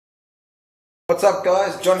What's up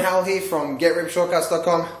guys, John Howell here from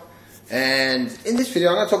GetRipShortcuts.com, and in this video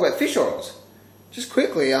I'm going to talk about fish oils. Just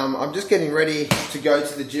quickly, I'm just getting ready to go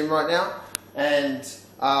to the gym right now, and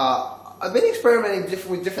I've been experimenting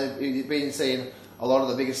with different. You've been seeing a lot of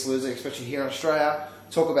the biggest losers, especially here in Australia,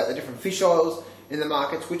 talk about the different fish oils in the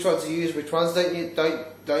markets, which ones you use, which ones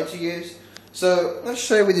don't you use. So let's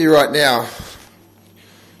share with you right now.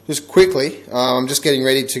 Just quickly, I'm just getting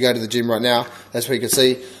ready to go to the gym right now. That's what you can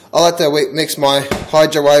see. I like to mix my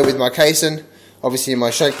Hydro Whey with my casein, obviously in my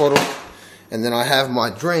shake bottle, and then I have my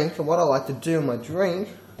drink. And what I like to do in my drink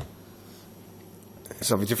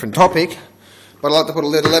is of a different topic, but I like to put a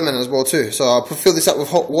little lemon as well too. So I'll fill this up with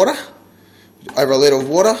hot water, over a liter of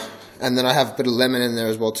water, and then I have a bit of lemon in there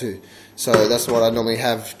as well too. So that's what I normally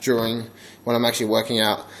have when I'm actually working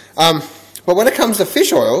out. But when it comes to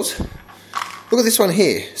fish oils, look at this one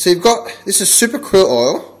here. So you've got, this is super krill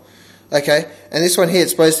oil, okay, and this one here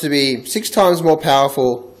is supposed to be 6 times more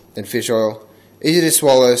powerful than fish oil, easy to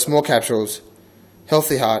swallow, small capsules,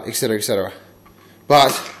 healthy heart, etc, etc.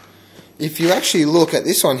 But if you actually look at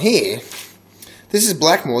this one here, this is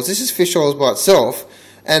Blackmores, this is fish oils by itself,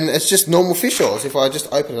 and it's just normal fish oils. If I just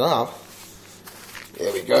open it up,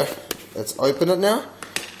 there we go, let's open it now.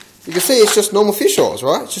 You can see it's just normal fish oils,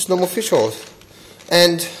 right? It's just normal fish oils.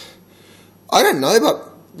 And I don't know, but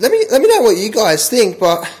let me know what you guys think.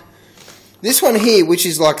 But this one here, which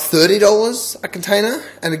is like $30 a container,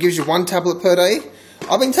 and it gives you 1 tablet per day.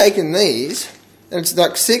 I've been taking these, and it's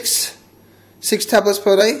like six tablets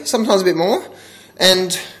per day, sometimes a bit more.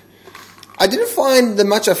 And I didn't find the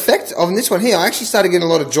much effect on this one here. I actually started getting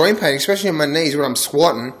a lot of joint pain, especially in my knees when I'm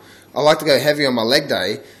squatting. I like to go heavy on my leg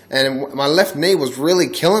day, and my left knee was really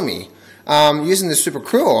killing me using the super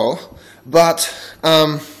krill oil. But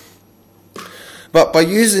by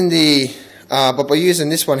using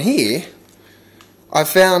this one here, I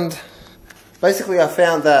found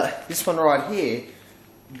that this one right here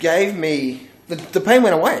gave me the pain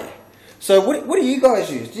went away. So what do you guys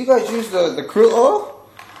use? Do you guys use the krill oil,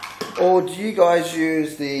 or do you guys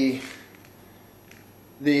use the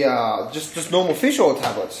just normal fish oil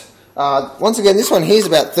tablets? Once again, this one here is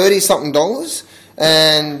about $30-something,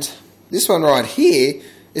 and this one right here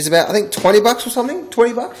is about, I think, $20 or something,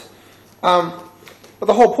 $20. But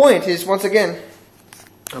the whole point is, once again,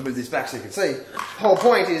 I'll move this back so you can see. The whole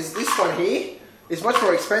point is this one here is much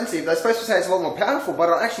more expensive. They're supposed to say it's a lot more powerful, but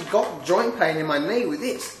I actually got joint pain in my knee with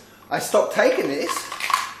this. I stopped taking this,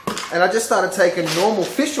 and I just started taking normal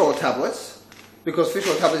fish oil tablets, because fish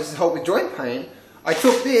oil tablets help with joint pain. I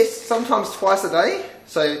took this sometimes twice a day,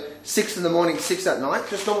 so 6 in the morning, 6 at night,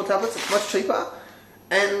 just normal tablets. It's much cheaper,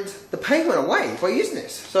 and the pain went away by using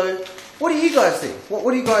this. So what do you guys think? What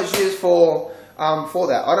do you guys use for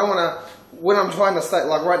that? I don't want to, when I'm trying to stay,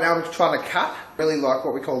 like right now I'm trying to cut, really like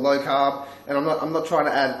what we call low carb, and I'm not trying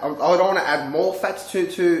to add, I don't want to add more fats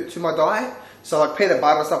to my diet. So like peanut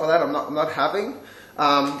butter and stuff like that, I'm not having.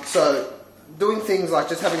 So doing things like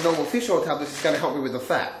just having normal fish oil tablets is going to help me with the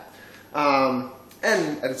fat. And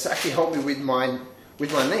it's actually helped me with my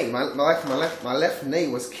knee. My left knee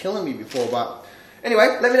was killing me before. But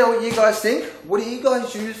anyway, let me know what you guys think. What do you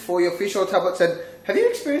guys use for your fish oil tablets? And have you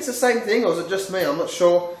experienced the same thing, or is it just me? I'm not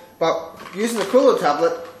sure. But using the krill oil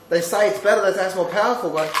tablet, they say it's better, that it's more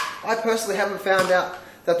powerful. But I personally haven't found out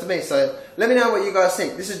that to me. So let me know what you guys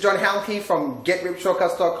think. This is John Howell here from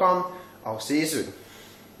GetRipShortcuts.com. I'll see you soon.